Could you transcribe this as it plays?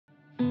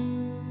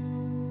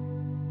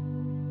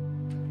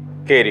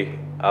Katie,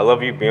 I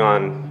love you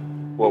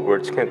beyond what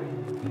words can.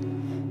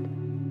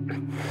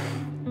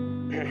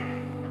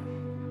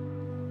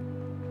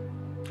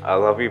 I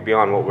love you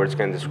beyond what words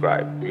can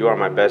describe. You are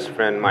my best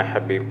friend, my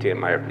habibti,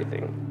 and my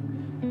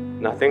everything.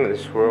 Nothing in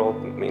this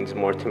world means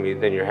more to me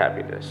than your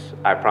happiness.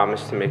 I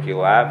promise to make you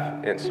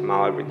laugh and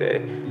smile every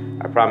day.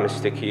 I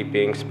promise to keep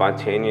being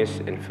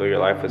spontaneous and fill your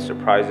life with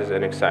surprises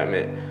and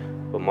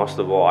excitement. But most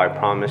of all, I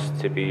promise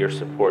to be your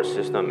support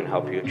system and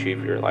help you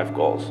achieve your life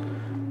goals.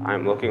 I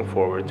am looking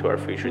forward to our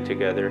future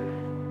together,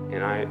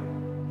 and I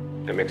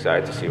am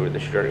excited to see where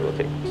this journey will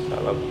take us. I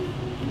love you.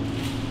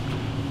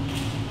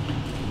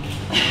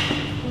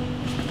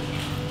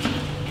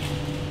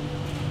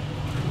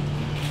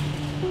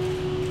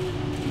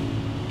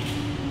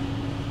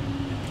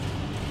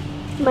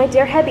 My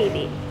dear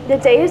Habibi, the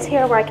day is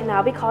here where I can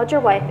now be called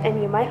your wife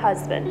and you my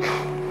husband.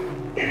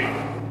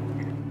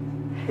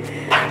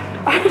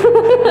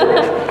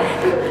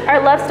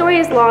 Our love story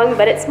is long,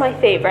 but it's my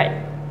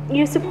favorite.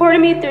 You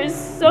supported me through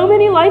so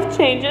many life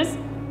changes,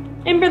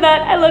 and for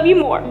that, I love you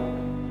more.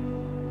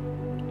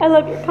 I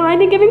love your kind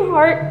and giving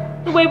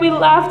heart, the way we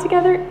laugh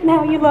together, and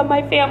how you love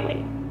my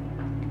family.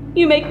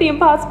 You make the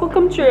impossible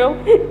come true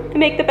and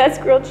make the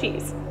best grilled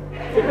cheese.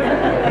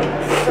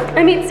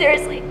 I mean,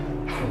 seriously.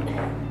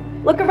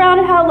 Look around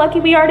at how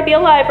lucky we are to be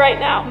alive right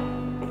now.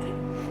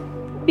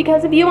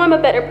 Because of you, I'm a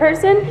better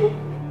person.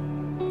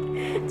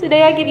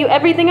 Today, I give you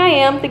everything I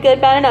am, the good,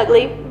 bad, and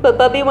ugly. But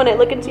Bubby, when I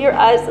look into your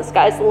eyes, the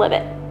sky's the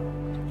limit.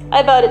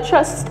 I vow to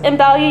trust and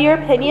value your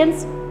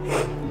opinions,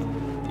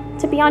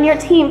 to be on your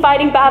team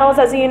fighting battles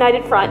as a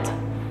united front.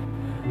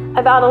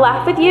 I vow to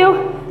laugh with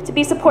you, to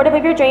be supportive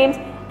of your dreams,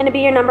 and to be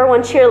your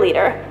 #1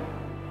 cheerleader.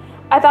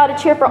 I vow to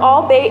cheer for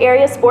all Bay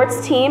Area sports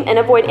team and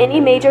avoid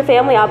any major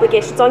family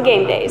obligations on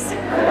game days.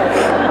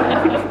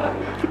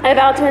 I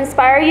vow to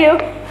inspire you,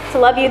 to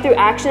love you through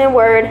action and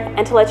word,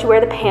 and to let you wear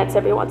the pants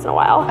every once in a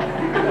while.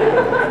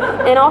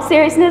 In all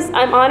seriousness,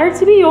 I'm honored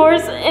to be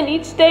yours, and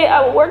each day I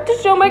will work to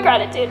show my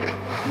gratitude.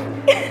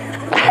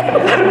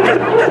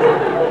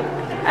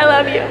 I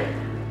love you.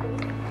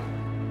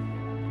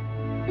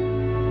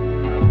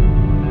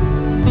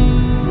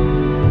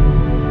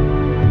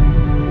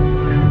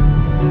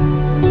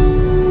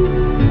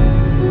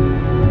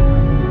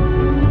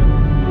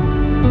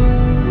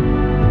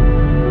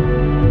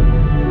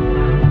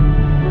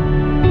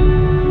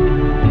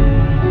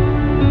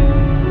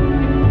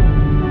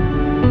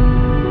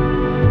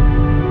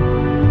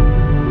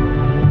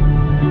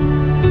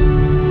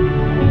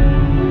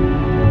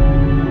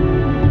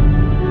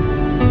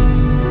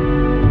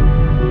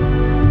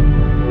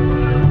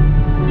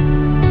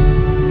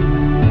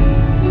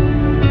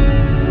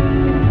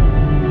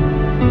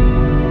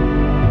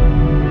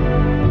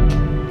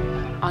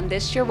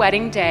 This your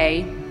wedding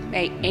day,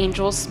 may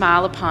angels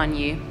smile upon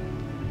you.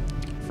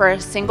 For a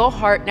single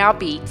heart now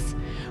beats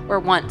where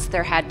once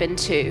there had been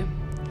two.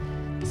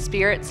 The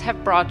spirits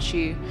have brought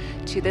you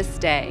to this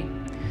day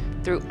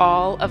through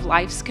all of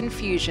life's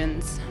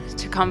confusions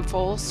to come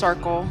full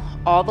circle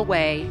all the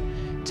way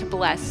to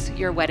bless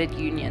your wedded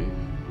union.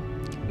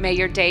 May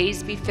your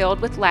days be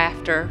filled with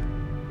laughter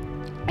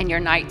and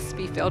your nights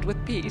be filled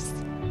with peace.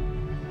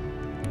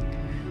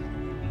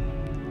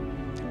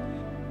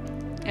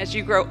 As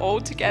you grow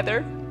old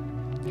together,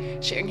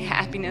 sharing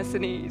happiness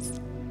and ease.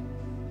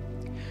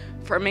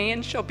 For a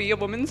man shall be a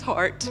woman's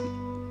heart,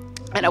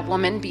 and a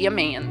woman be a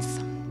man's,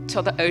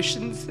 till the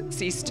oceans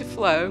cease to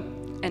flow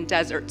and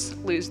deserts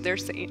lose their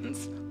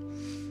sands.